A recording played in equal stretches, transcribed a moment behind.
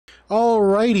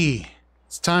Alrighty,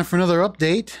 it's time for another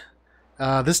update.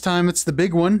 This time it's the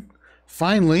big one.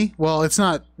 Finally, well, it's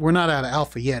not. We're not out of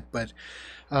alpha yet, but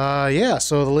yeah.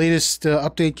 So the latest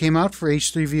update came out for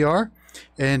H3 VR,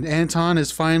 and Anton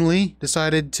has finally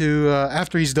decided to,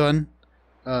 after he's done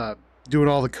doing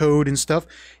all the code and stuff,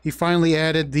 he finally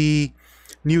added the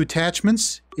new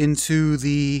attachments into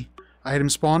the item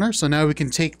spawner. So now we can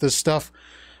take the stuff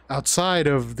outside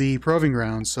of the proving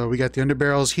grounds. So we got the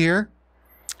underbarrels here.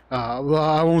 Well,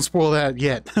 I won't spoil that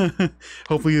yet.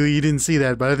 Hopefully you didn't see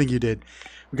that, but I think you did.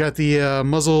 We got the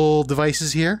muzzle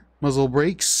devices here, muzzle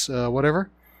brakes, whatever.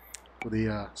 With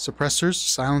the suppressors,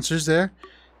 silencers there,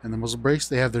 and the muzzle brakes.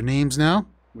 They have their names now,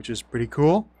 which is pretty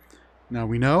cool. Now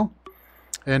we know.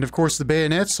 And of course the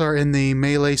bayonets are in the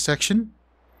melee section.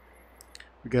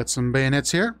 We got some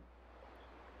bayonets here.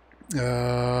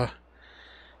 Yeah.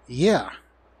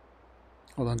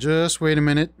 Hold on, just wait a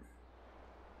minute.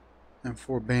 And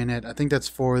for bayonet, I think that's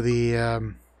for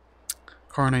the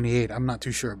Car 98. I'm not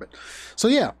too sure, but so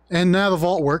yeah. And now the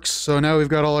vault works. So now we've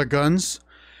got all our guns,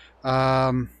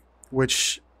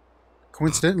 which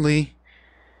coincidentally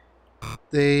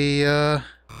they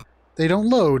don't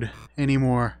load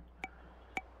anymore.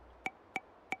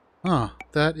 Huh?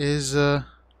 That is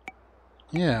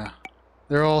yeah.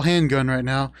 They're all handgun right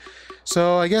now.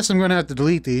 So I guess I'm gonna have to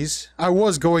delete these. I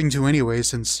was going to anyway,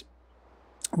 since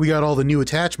we got all the new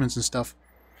attachments and stuff.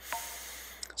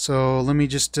 So let me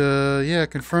just, yeah,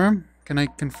 confirm. Can I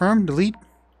confirm? Delete?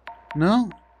 No?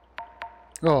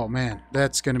 Oh man,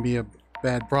 that's gonna be a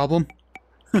bad problem.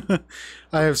 I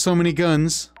have so many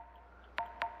guns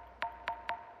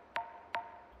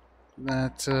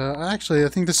that, actually, I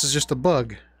think this is just a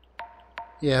bug.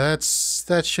 Yeah,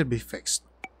 that should be fixed.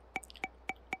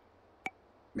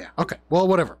 Yeah, okay, well,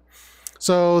 whatever.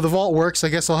 So the vault works. I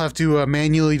guess I'll have to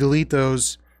manually delete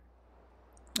those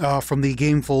from the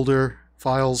game folder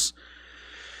files.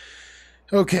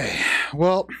 Okay,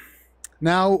 well,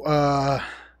 now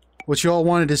what you all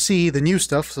wanted to see, the new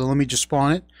stuff, so let me just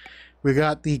spawn it. We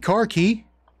got the car key,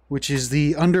 which is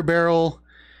the underbarrel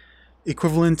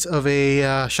equivalent of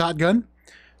a shotgun.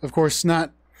 Of course,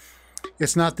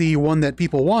 it's not the one that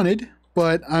people wanted,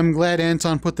 but I'm glad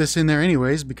Anton put this in there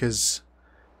anyways, because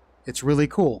it's really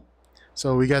cool.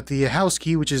 So we got the house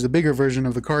key, which is the bigger version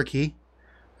of the car key,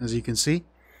 as you can see.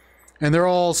 And they're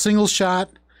all single shot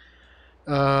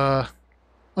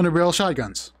underbarrel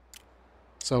shotguns.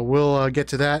 So we'll get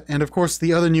to that. And of course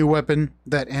the other new weapon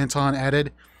that Anton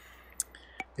added,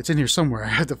 it's in here somewhere, I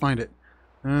have to find it.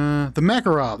 The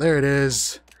Makarov, there it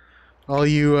is. All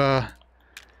you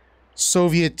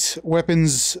Soviet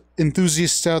weapons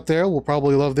enthusiasts out there will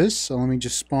probably love this. So let me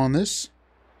just spawn this.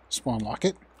 Spawn lock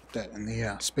it. Put that in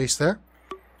the space there.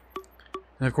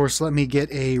 And of course, let me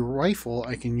get a rifle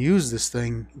I can use this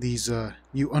thing, these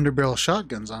new underbarrel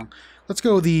shotguns on. Let's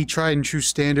go the tried and true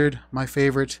standard, my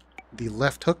favorite, the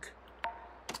left hook.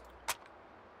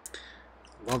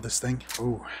 Love this thing.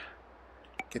 Ooh,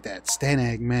 get that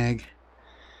Stanag mag.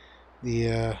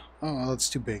 The oh, that's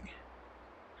too big.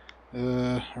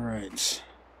 All right,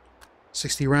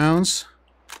 60 rounds.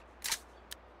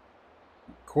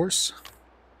 Of course.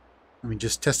 Let me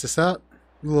just test this out.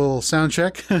 A little sound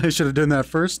check. I should have done that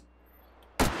first.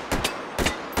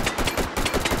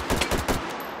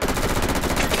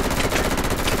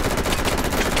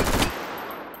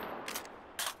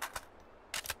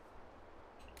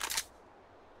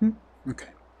 Okay.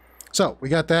 So, we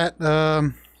got that.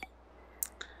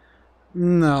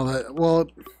 No, well,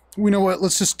 we know what.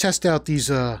 Let's just test out these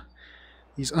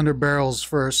underbarrels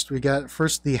first. We got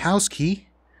first the house key,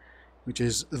 which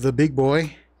is the big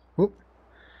boy. Whoop.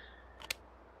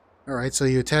 Alright, so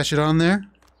you attach it on there.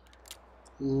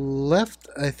 Left,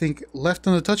 I think left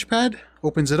on the touchpad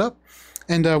opens it up.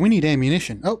 And we need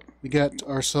ammunition. Oh, we got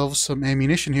ourselves some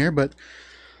ammunition here, but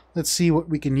let's see what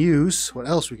we can use. What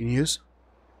else we can use.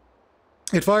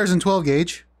 It fires in 12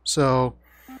 gauge, so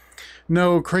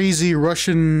no crazy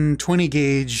Russian 20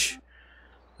 gauge,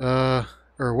 or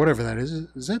whatever that is.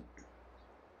 Is that?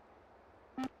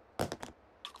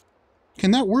 Can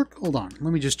that work? Hold on,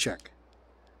 let me just check.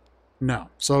 No.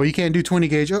 So you can't do 20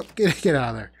 gauge. Oh, get out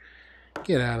of there.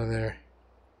 Get out of there.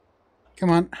 Come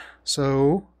on.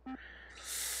 So,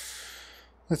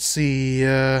 let's see.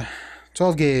 12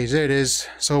 gauge. There it is.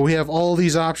 So we have all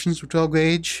these options for 12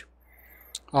 gauge.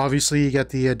 Obviously, you got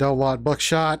the double-aught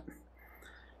buckshot,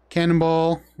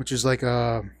 cannonball, which is like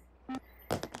a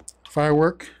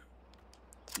firework.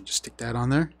 Just stick that on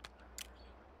there.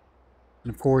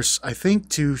 And of course, I think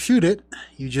to shoot it,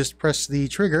 you just press the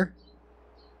trigger.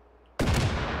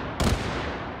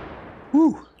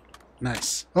 Woo!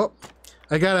 Nice. Oh,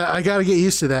 I gotta get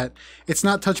used to that. It's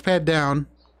not touchpad down.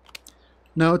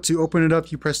 No, to open it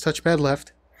up, you press touchpad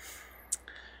left.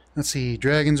 Let's see,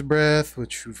 Dragon's Breath,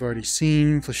 which we've already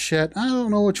seen. Flechette. I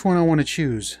don't know which one I want to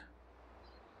choose.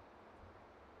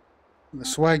 The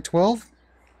Swag 12?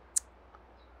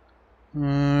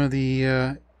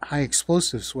 The High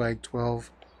Explosive Swag 12.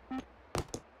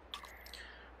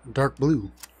 Dark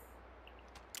blue.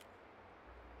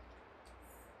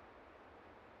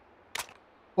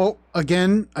 Oh,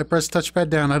 again, I pressed touchpad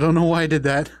down. I don't know why I did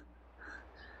that.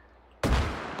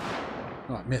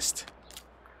 Oh, I missed.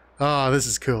 Oh, this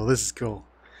is cool. This is cool.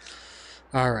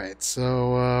 Alright,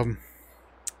 so,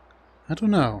 I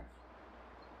don't know.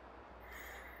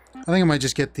 I think I might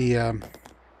just get the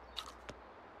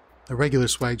regular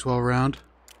Swag 12 round.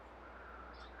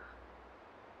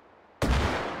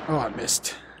 Oh, I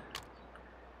missed.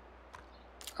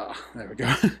 Oh, there we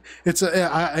go. It's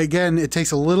again, it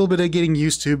takes a little bit of getting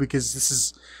used to because this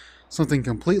is something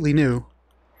completely new.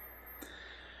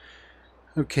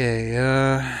 Okay,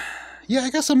 yeah, I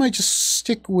guess I might just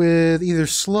stick with either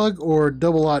slug or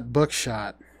double-aught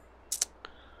buckshot.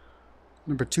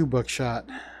 Number 2 buckshot.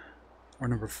 Or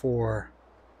number 4.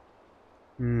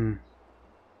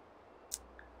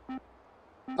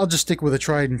 I'll just stick with a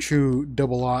tried and true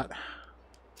double-aught.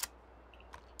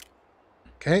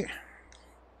 Okay.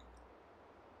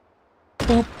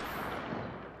 Boop.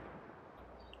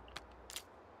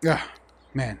 Ah,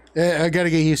 man. I gotta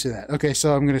get used to that. Okay,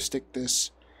 so I'm gonna stick this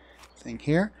thing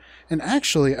here. And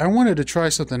actually, I wanted to try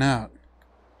something out.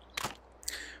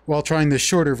 While trying the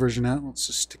shorter version out. Let's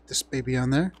just stick this baby on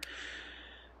there.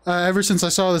 Ever since I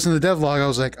saw this in the devlog, I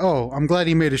was like, oh, I'm glad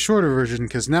he made a shorter version,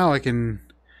 because now I can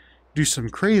do some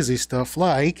crazy stuff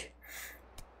like...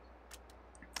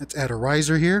 Let's add a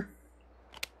riser here.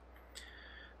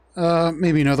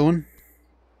 Maybe another one.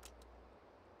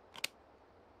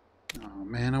 Oh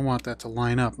man, I want that to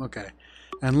line up. Okay.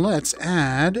 And let's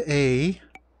add a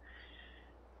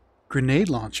grenade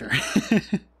launcher.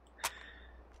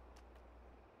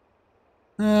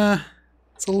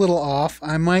 It's a little off.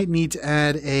 I might need to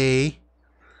add a...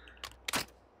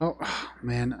 Oh,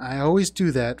 man, I always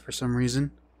do that for some reason.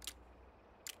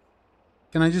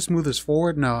 Can I just move this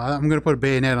forward? No, I'm going to put a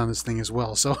bayonet on this thing as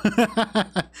well. So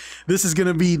this is going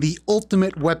to be the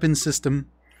ultimate weapon system.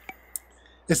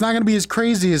 It's not going to be as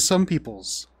crazy as some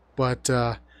people's, but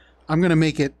I'm going to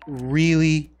make it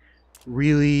really,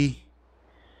 really...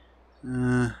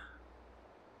 yeah,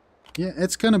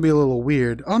 it's going to be a little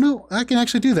weird. Oh no, I can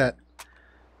actually do that.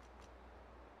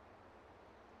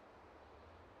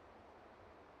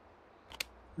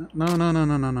 No, no, no,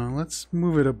 no, no, no. Let's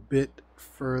move it a bit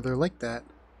further like that.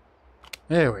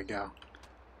 There we go.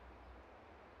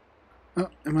 Oh,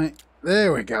 am I...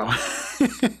 There we go.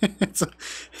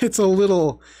 it's a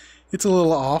little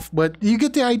off, but you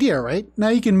get the idea, right? Now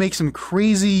you can make some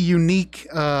crazy, unique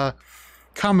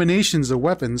combinations of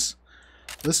weapons.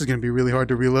 This is going to be really hard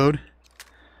to reload.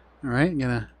 All right,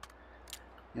 gonna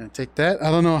take that.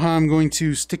 I don't know how I'm going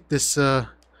to stick this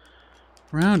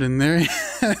round in there.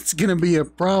 It's going to be a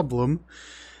problem.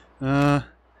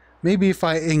 Maybe if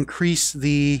I increase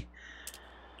the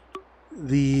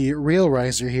rail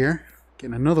riser here.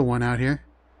 Getting another one out here.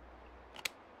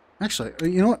 Actually,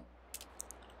 you know what?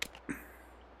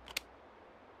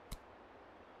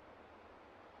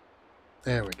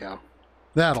 There we go.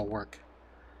 That'll work.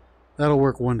 That'll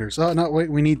work wonders. Oh, no,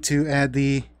 wait, we need to add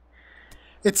the...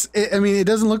 I mean, it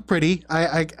doesn't look pretty.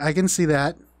 I can see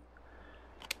that.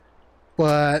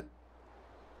 But,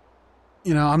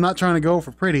 you know, I'm not trying to go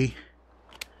for pretty.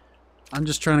 I'm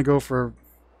just trying to go for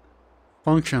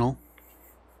functional.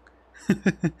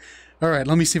 Alright,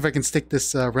 let me see if I can stick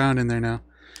this round in there now.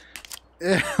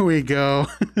 There we go.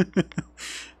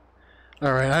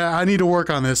 Alright, I need to work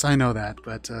on this, I know that.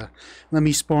 But let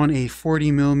me spawn a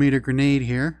 40mm grenade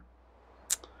here.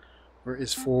 Where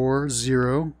is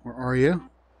 4-0? Where are you?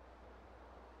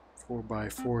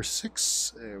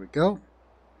 4x4-6. There we go.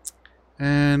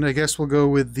 And I guess we'll go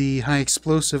with the high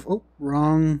explosive. Oh,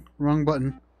 wrong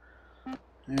button.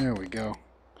 There we go.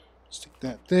 Stick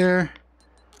that there.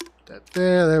 That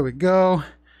there we go.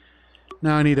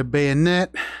 Now I need a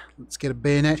bayonet. Let's get a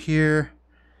bayonet here.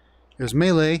 There's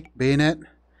melee, bayonet,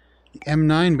 the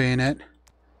M9 bayonet.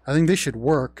 I think this should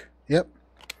work. Yep.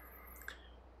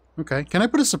 Okay, can I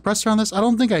put a suppressor on this? I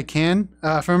don't think I can.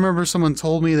 If I remember, someone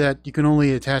told me that you can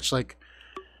only attach like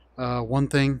one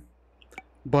thing.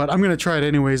 But I'm going to try it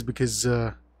anyways because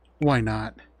why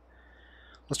not?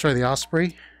 Let's try the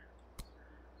Osprey.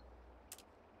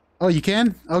 Oh, you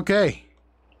can? Okay.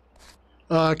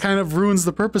 Kind of ruins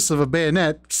the purpose of a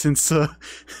bayonet since,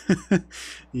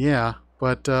 yeah.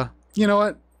 But, you know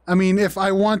what? I mean, if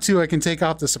I want to, I can take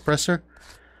off the suppressor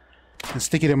and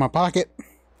stick it in my pocket.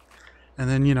 And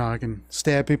then, you know, I can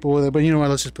stab people with it. But you know what?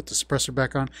 Let's just put the suppressor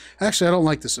back on. Actually, I don't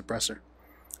like the suppressor.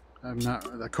 I'm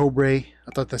not... The Cobra. I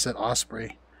thought that said Osprey.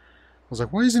 I was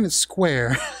like, why isn't it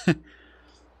square?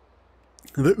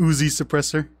 The Uzi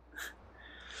suppressor.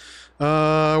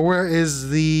 Where is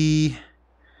the...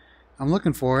 I'm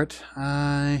looking for it.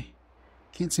 I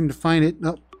can't seem to find it.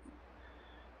 Nope.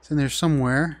 It's in there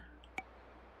somewhere.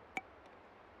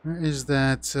 Where is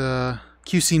that?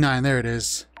 QC9. There it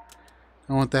is.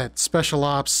 I want that Special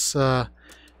Ops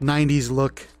 90s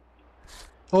look.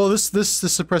 Oh, this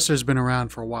suppressor has been around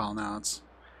for a while now. It's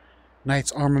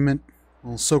Knights Armament,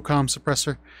 little SOCOM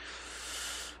suppressor.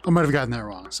 I might have gotten that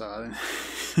wrong, so.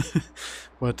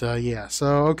 But yeah,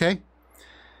 so okay.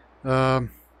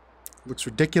 Looks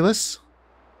ridiculous.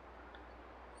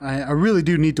 I really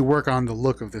do need to work on the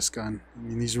look of this gun. I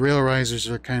mean, these rail risers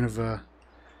are kind of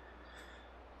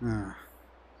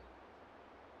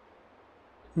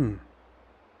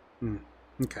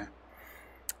okay.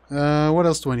 What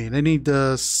else do I need? I need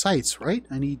sights, right?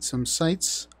 I need some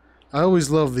sights. I always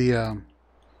love the I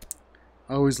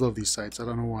always love these sights. I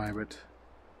don't know why, but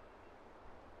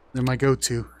they're my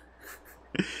go-to.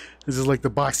 This is like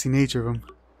the boxy nature of them.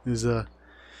 There's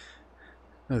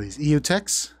these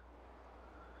EOTechs.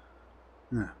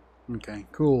 Yeah. Okay.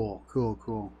 Cool. Cool.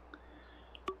 Cool.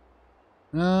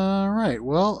 All right.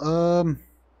 Well.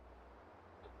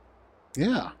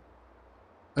 Yeah.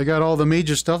 I got all the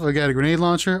major stuff. I got a grenade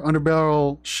launcher,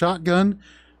 underbarrel shotgun,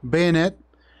 bayonet.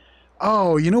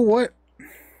 Oh, you know what?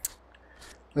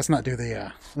 Let's not do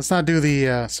the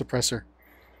suppressor.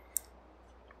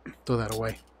 Throw that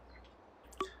away.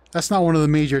 That's not one of the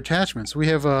major attachments. We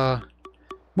have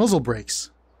muzzle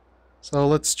brakes. So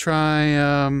let's try.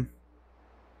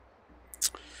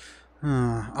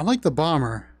 I like the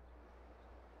bomber,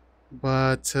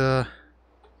 but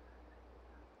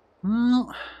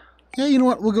well, yeah. You know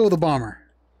what? We'll go with the bomber.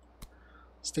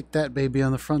 Stick that baby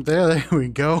on the front there. There we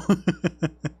go.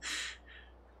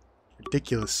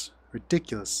 Ridiculous.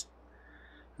 Ridiculous.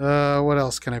 What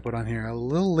else can I put on here? A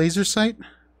little laser sight.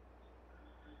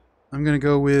 I'm gonna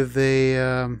go with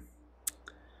a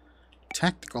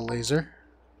tactical laser.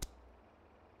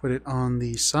 Put it on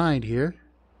the side here.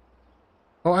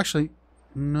 Oh, actually,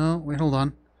 no. Wait, hold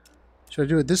on. Should I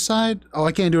do it this side? Oh,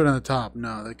 I can't do it on the top.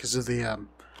 No, because of the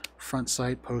front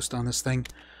sight post on this thing.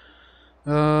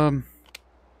 All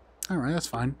right, that's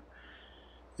fine.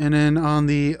 And then on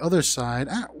the other side,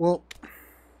 well,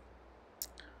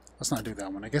 let's not do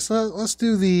that one. I guess let's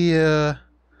do the.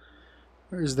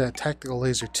 Where is that tactical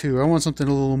laser 2? I want something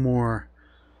a little more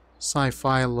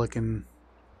sci-fi looking.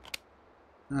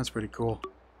 That's pretty cool.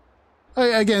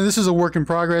 Again, this is a work in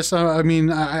progress. I mean,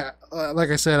 like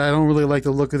I said, I don't really like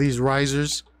the look of these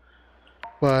risers,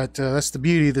 but that's the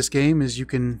beauty of this game, is you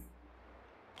can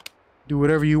do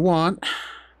whatever you want.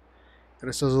 Got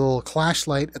ourselves a little clash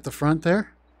light at the front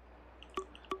there.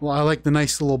 Well, I like the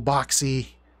nice little boxy,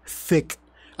 thick.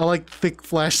 I like thick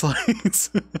flashlights.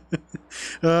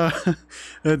 That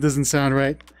doesn't sound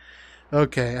right.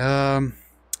 Okay.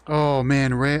 Oh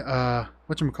man,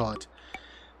 whatchamacallit?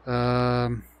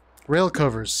 Rail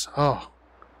covers. Oh,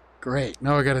 great.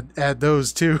 Now I gotta add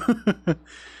those too.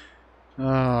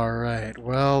 Alright,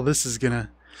 well, this is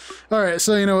gonna... Alright,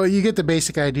 so you know, you get the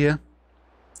basic idea.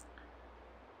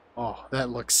 Oh, that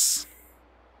looks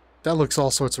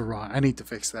all sorts of wrong. I need to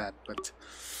fix that, but...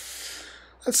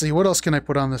 Let's see, what else can I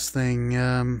put on this thing?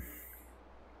 No,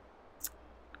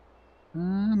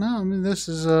 I mean, this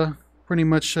is pretty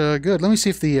much good. Let me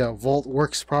see if the vault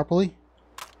works properly.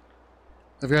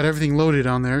 I've got everything loaded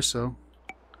on there, so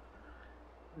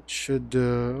it should.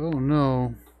 Oh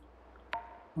no!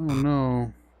 Oh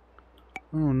no!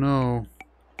 Oh no!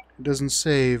 It doesn't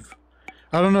save.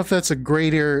 I don't know if that's a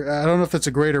greater. I don't know if that's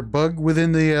a greater bug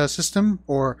within the system,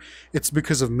 or it's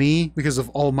because of me, because of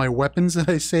all my weapons that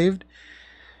I saved.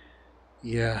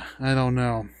 Yeah, I don't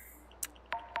know.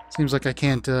 Seems like I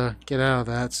can't get out of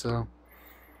that, so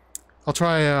I'll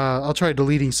try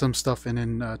deleting some stuff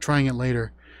and trying it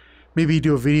later. Maybe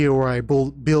do a video where I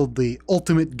build the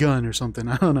ultimate gun or something.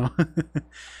 I don't know.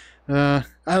 I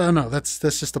don't know. That's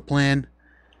just a plan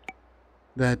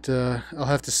that I'll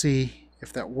have to see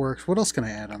if that works. What else can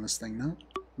I add on this thing?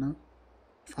 No.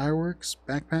 Fireworks,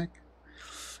 backpack.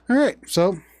 All right.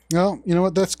 So, well, you know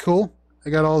what? That's cool. I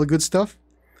got all the good stuff.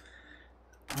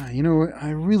 You know what?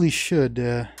 I really should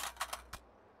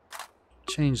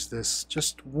change this.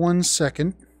 Just 1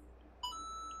 second.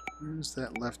 Where's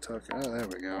that left hook? Oh, there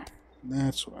we go.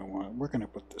 That's what I want. We're going to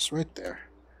put this right there.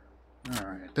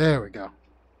 Alright, there we go.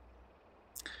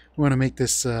 We want to make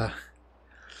this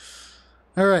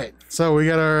All right, so we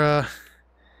got our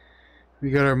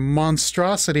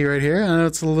monstrosity right here. I know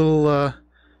it's a little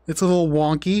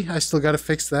wonky. I still got to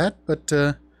fix that, but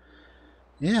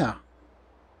yeah,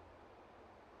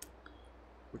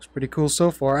 looks pretty cool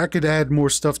so far. I could add more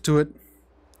stuff to it,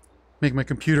 make my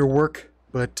computer work,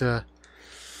 but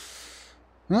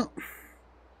well,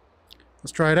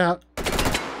 let's try it out.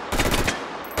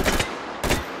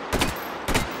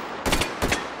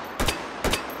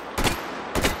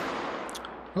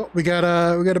 Oh, we got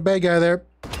a bad guy there.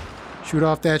 Shoot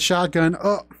off that shotgun.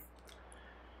 Oh,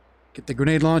 get the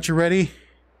grenade launcher ready.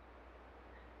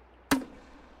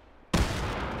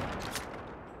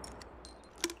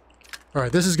 All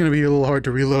right, this is going to be a little hard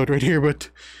to reload right here, but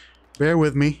bear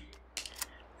with me.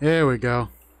 There we go.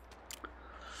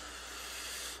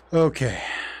 Okay.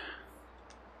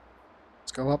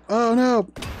 Let's go up. Oh no!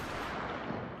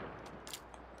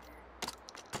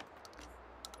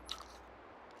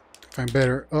 Find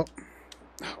better. Oh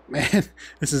man,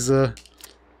 this is all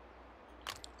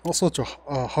sorts of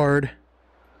hard.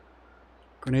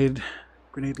 Grenade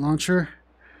launcher.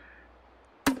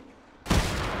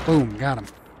 Boom, got him.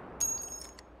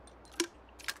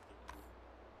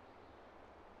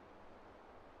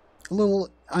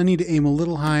 I need to aim a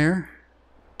little higher.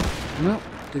 Nope,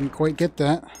 didn't quite get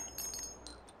that.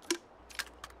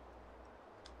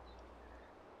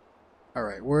 All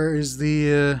right, where is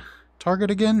the target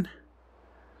again?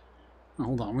 Oh,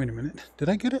 hold on, wait a minute. Did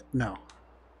I get it? No.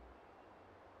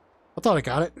 I thought I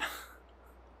got it.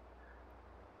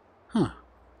 Huh.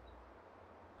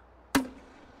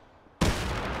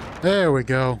 There we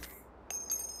go.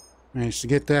 Managed to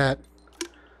get that.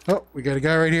 Oh, we got a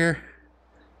guy right here.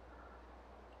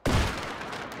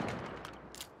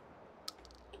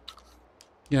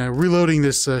 Yeah, reloading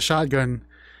this shotgun,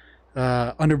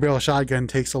 underbarrel shotgun,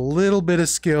 takes a little bit of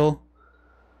skill.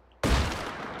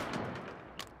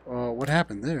 What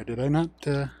happened there? Did I not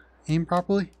aim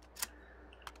properly?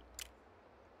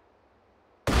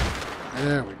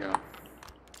 There we go.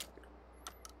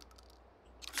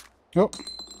 Oh,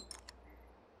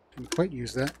 didn't quite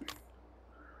use that.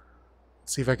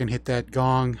 Let's see if I can hit that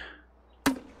gong.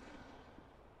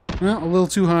 Well, a little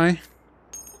too high.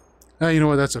 You know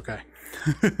what? That's okay.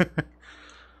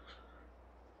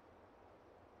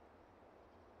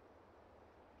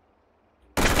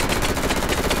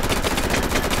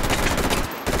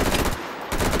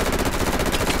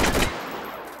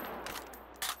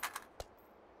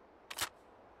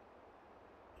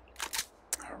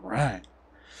 Alright.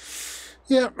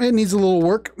 Yeah, it needs a little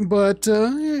work, but,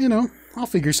 you know, I'll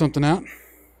figure something out.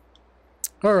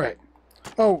 Alright.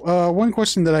 Oh, one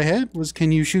question that I had was,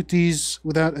 can you shoot these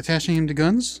without attaching them to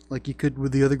guns, like you could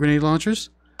with the other grenade launchers?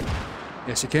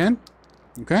 Yes, you can.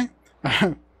 Okay.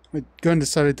 My gun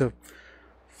decided to...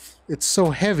 It's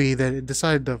so heavy that it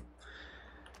decided to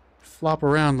flop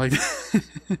around like...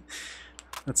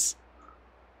 Let's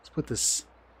put this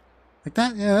like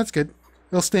that. Yeah, that's good.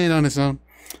 It'll stand on its own.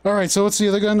 Alright, so what's the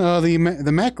other gun? The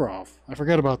Makarov. I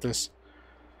forgot about this.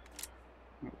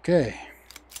 Okay.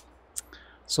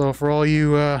 So for all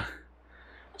you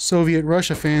Soviet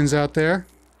Russia fans out there,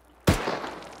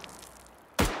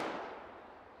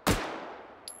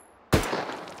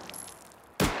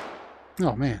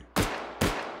 oh man,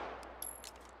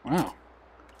 wow,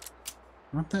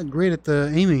 not that great at the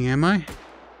aiming, am I?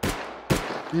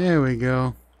 There we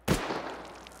go.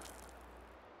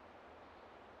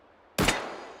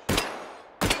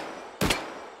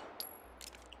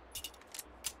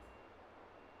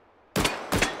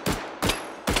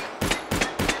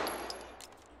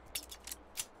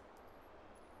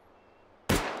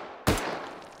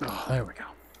 Oh, there we go.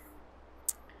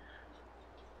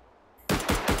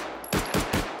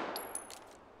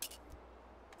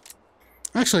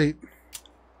 Actually,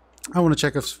 I want to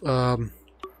check if I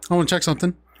want to check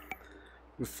something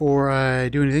before I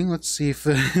do anything. Let's see if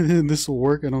this will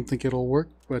work. I don't think it'll work,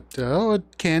 but oh,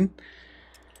 it can.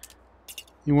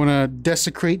 You want to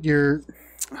desecrate your...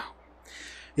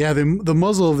 Yeah, the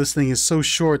muzzle of this thing is so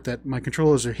short that my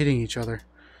controllers are hitting each other.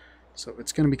 So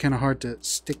it's going to be kind of hard to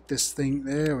stick this thing.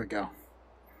 There we go.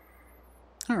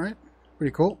 Alright,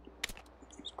 pretty cool.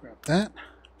 Let's grab that.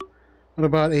 What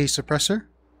about a suppressor?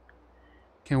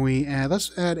 Can we add...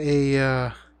 Let's add a...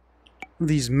 one of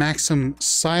these Maxim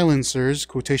silencers,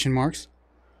 quotation marks.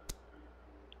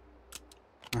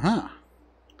 Aha.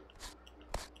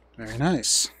 Very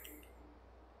nice.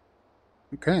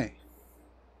 Okay.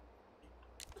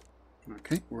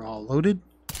 Okay, we're all loaded.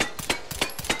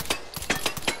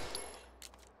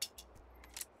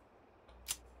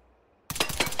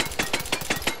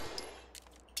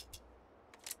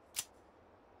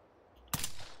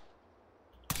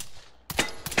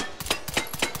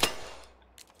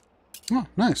 Oh,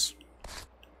 nice.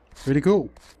 Pretty cool.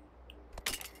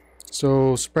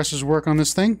 So, suppressors work on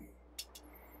this thing.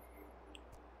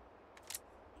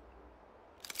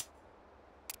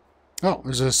 Oh,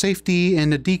 there's a safety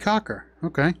and a decocker.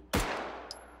 Okay.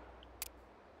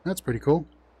 That's pretty cool.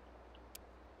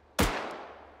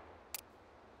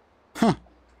 Huh.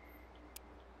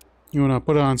 You want to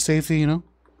put it on safety, you know?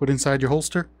 Put it inside your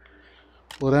holster.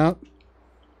 Pull it out.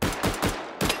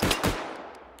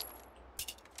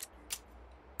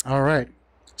 Alright.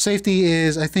 Safety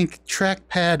is, I think,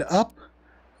 trackpad up.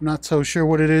 I'm not so sure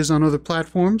what it is on other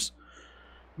platforms.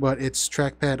 But it's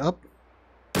trackpad up.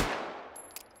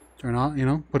 Turn on, you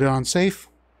know, put it on safe.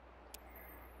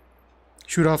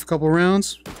 Shoot off a couple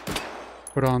rounds.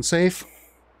 Put it on safe.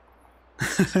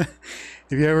 If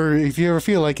you ever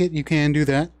feel like it, you can do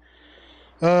that.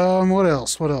 What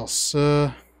else? What else?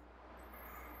 Let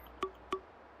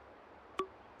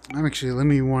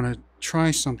me want to try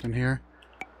something here.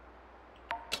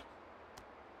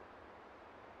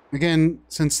 Again,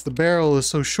 since the barrel is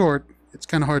so short, it's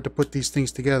kind of hard to put these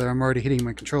things together. I'm already hitting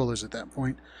my controllers at that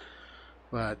point.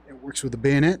 But it works with the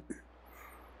bayonet,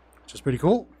 which is pretty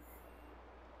cool.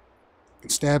 You can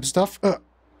stab stuff.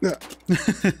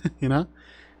 You know,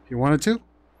 if you wanted to.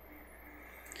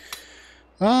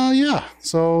 Yeah.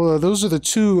 So those are the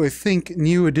two, I think,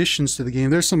 new additions to the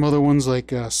game. There's some other ones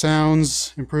like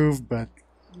sounds improved, but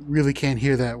really can't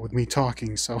hear that with me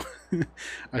talking, so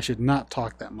I should not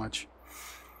talk that much.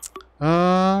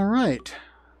 Right.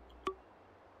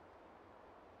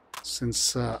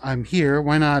 Since I'm here,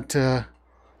 why not...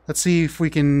 let's see if we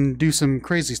can do some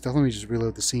crazy stuff. Let me just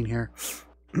reload the scene here.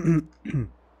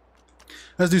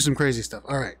 Let's do some crazy stuff.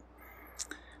 Alright.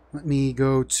 Let me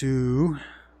go to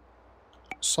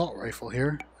assault rifle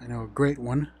here. I know a great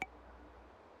one.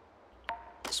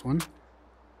 This one.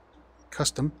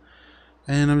 Custom.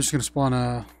 And I'm just going to spawn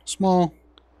a small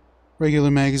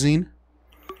regular magazine.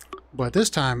 But this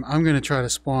time I'm going to try to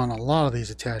spawn a lot of these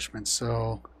attachments.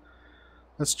 So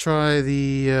let's try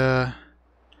the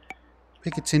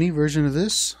Picatinny version of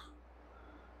this.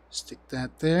 Stick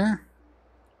that there.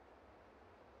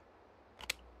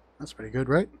 That's pretty good,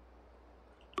 right?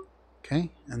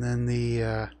 Okay, and then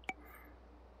the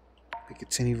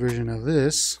Picatinny version of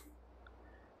this,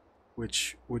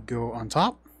 which would go on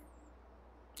top.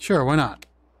 Sure, why not?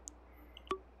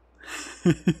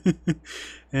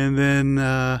 And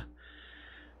then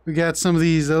we got some of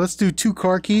these. Let's do 2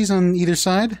 car keys on either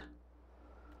side.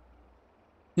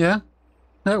 Yeah,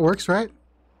 that works, right?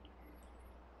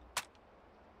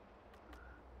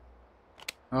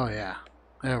 Oh yeah,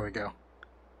 there we go.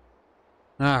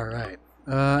 All right,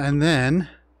 and then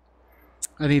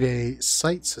I need a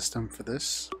sight system for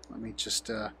this. Let me just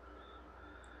let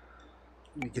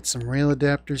me get some rail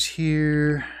adapters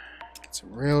here. Get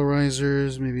some rail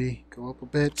risers. Maybe go up a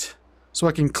bit so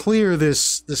I can clear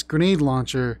this grenade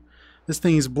launcher. This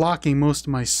thing is blocking most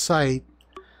of my sight,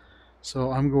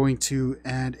 so I'm going to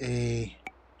add a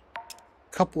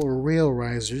couple of rail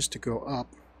risers to go up.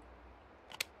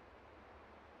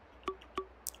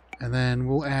 And then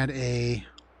we'll add a...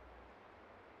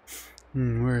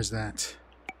 where is that?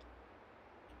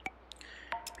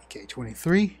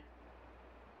 PK-23.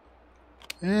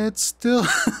 It's still...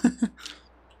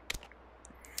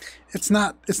 it's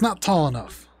not tall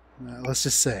enough. Let's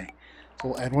just say. So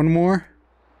we'll add one more.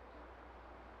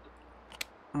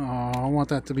 Oh, I want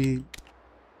that to be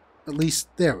at least...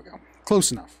 There we go.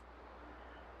 Close enough.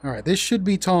 Alright, this should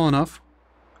be tall enough.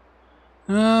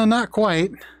 Not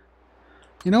quite.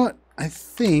 You know what? I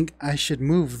think I should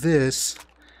move this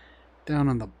down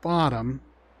on the bottom.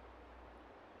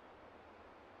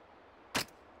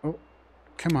 Oh,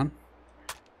 come on.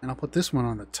 And I'll put this one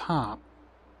on the top.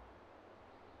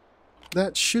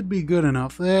 That should be good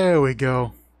enough. There we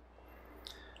go.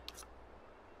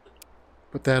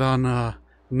 Put that on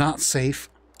not safe.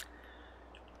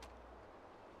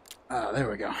 There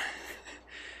we go.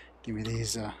 Give me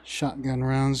these shotgun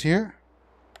rounds here.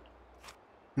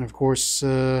 And of course,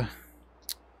 again,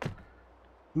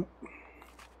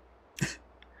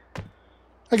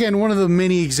 one of the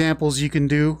many examples you can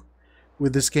do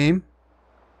with this game,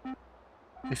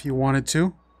 if you wanted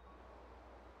to.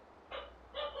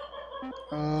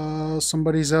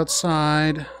 Somebody's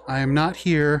outside. I am not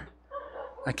here.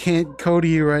 I can't go to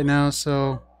you right now,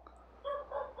 so...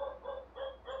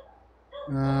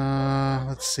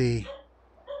 let's see.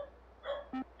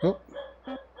 Oh.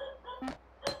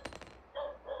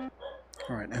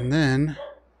 Alright, and then...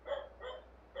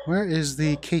 Where is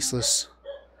the caseless?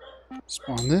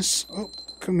 Spawn this. Oh,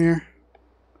 come here.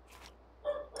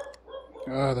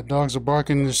 The dogs are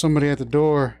barking. There's somebody at the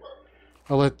door.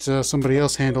 I'll let somebody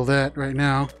else handle that right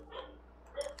now.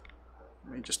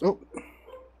 Let me just... Oh!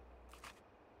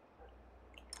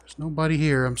 There's nobody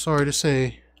here, I'm sorry to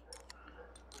say.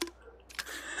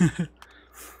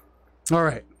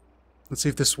 Alright. Let's see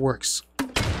if this works.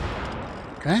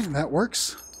 Okay, that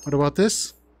works. What about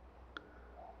this?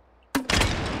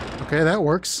 Okay, that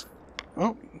works.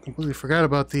 Oh, completely forgot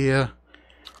about the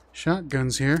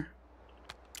shotguns here.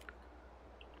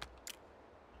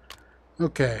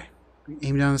 Okay.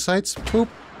 Aim down the sights. Boop.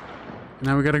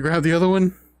 Now we gotta grab the other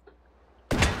one.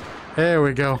 There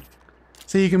we go.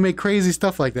 See, you can make crazy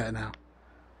stuff like that now.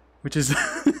 Which is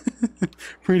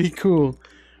pretty cool.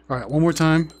 Alright, one more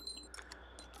time.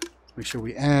 Make sure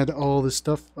we add all this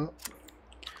stuff up.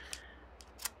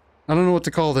 I don't know what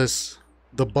to call this.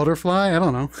 The butterfly? I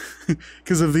don't know.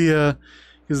 Because of the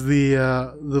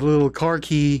little car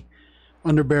key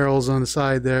underbarrels on the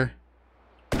side there.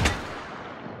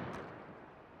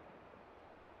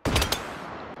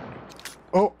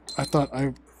 Oh, I thought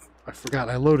I forgot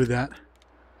I loaded that.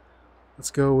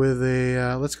 Let's go with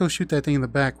a let's go shoot that thing in the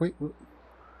back. Wait,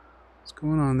 what's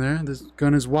going on there? This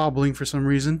gun is wobbling for some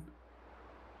reason.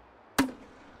 There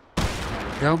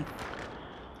we go.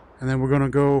 And then we're gonna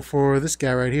go for this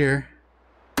guy right here.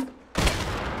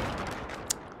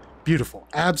 Beautiful.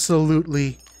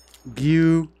 Absolutely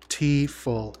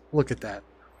beautiful. Look at that.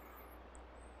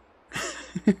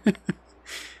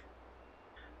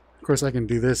 Of course, I can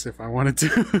do this if I wanted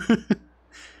to.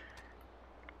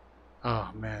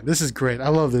 Oh, man. This is great. I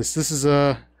love this. This is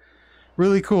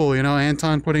really cool. You know,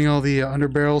 Anton putting all the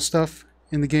underbarrel stuff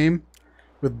in the game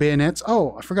with bayonets.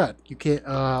 Oh, I forgot. You can't...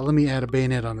 let me add a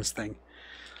bayonet on this thing.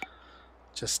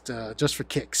 Just for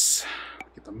kicks.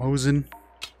 Get the Mosin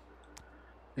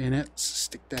bayonets.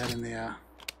 Stick that in the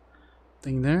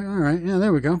thing there. All right. Yeah,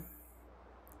 there we go.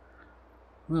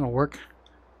 That'll work.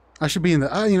 I should be in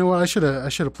the... you know what? I should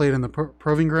have played in the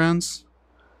proving grounds,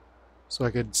 so I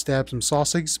could stab some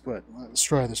sosigs. But let's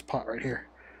try this pot right here.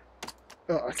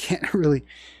 Oh, I can't really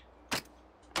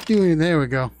do anything. There we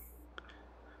go.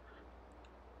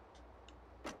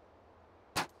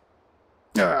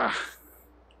 Ah.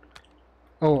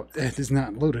 Oh, it is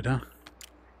not loaded, huh?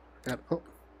 Oh,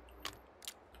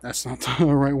 that's not the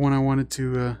right one I wanted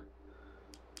to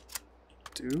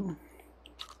do.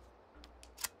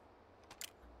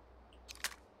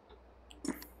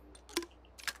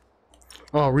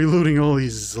 Oh, reloading all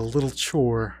these is a little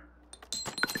chore.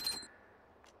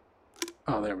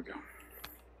 Oh, there we go.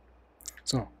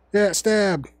 So, yeah,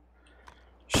 stab.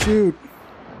 Shoot.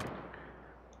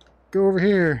 Go over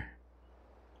here.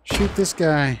 Shoot this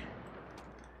guy.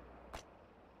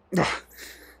 Ugh.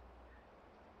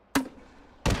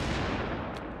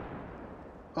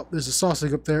 Oh, there's a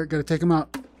sausage up there. Gotta take him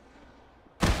out.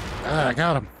 Ah, I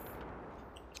got him.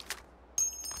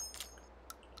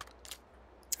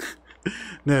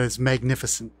 That is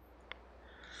magnificent.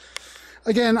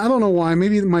 Again, I don't know why.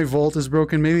 Maybe my vault is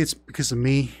broken. Maybe it's because of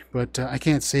me. But I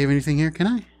can't save anything here. Can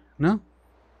I? No?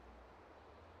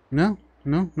 No?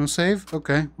 No? No save?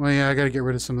 Okay. Well, yeah, I gotta get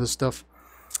rid of some of this stuff.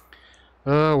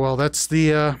 Well, that's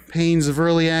the pains of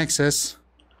early access.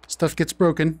 Stuff gets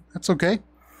broken. That's okay.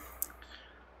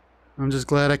 I'm just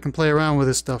glad I can play around with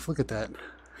this stuff. Look at that.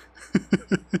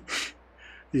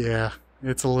 Yeah,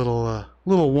 it's a little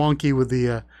wonky with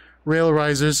the rail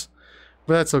risers,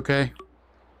 but that's okay.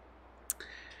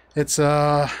 It's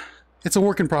a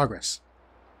work in progress.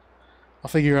 I'll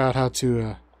figure out how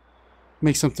to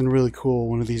make something really cool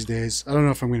one of these days. I don't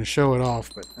know if I'm going to show it off,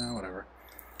 but whatever.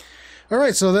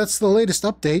 Alright, so that's the latest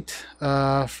update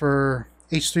for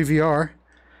H3VR.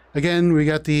 Again, we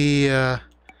got the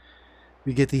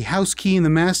house key and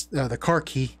the car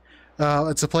key.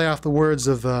 It's a play off the words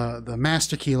of the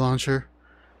Masterkey launcher,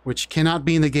 which cannot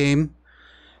be in the game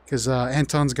because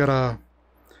Anton's got to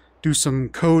do some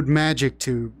code magic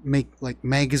to make like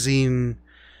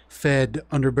magazine-fed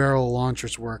underbarrel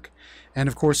launchers work. And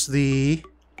of course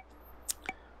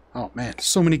oh man,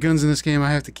 so many guns in this game.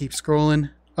 I have to keep scrolling.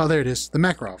 Oh, there it is, the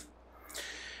Makarov.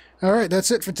 Alright,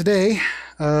 that's it for today.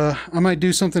 I might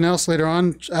do something else later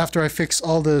on after I fix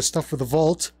all the stuff with the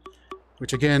vault,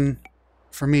 which again,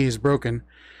 for me, is broken.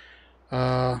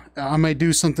 I might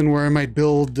do something where I might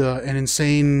build an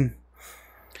insane,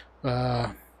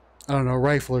 I don't know,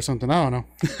 rifle or something. I don't know.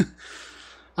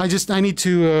 I need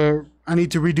to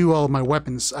redo all of my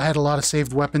weapons. I had a lot of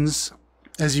saved weapons,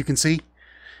 as you can see.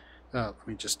 Let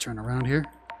me just turn around here.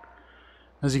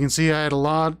 As you can see, I had a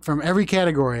lot from every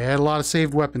category. I had a lot of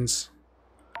saved weapons.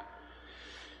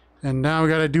 And now we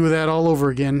got to do that all over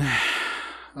again.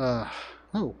 Oh,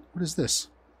 what is this?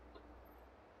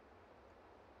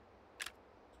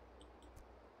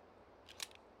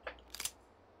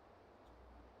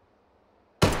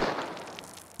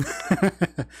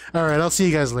 All right, I'll see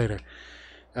you guys later.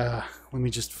 Let me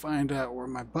just find out where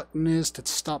my button is to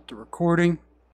stop the recording.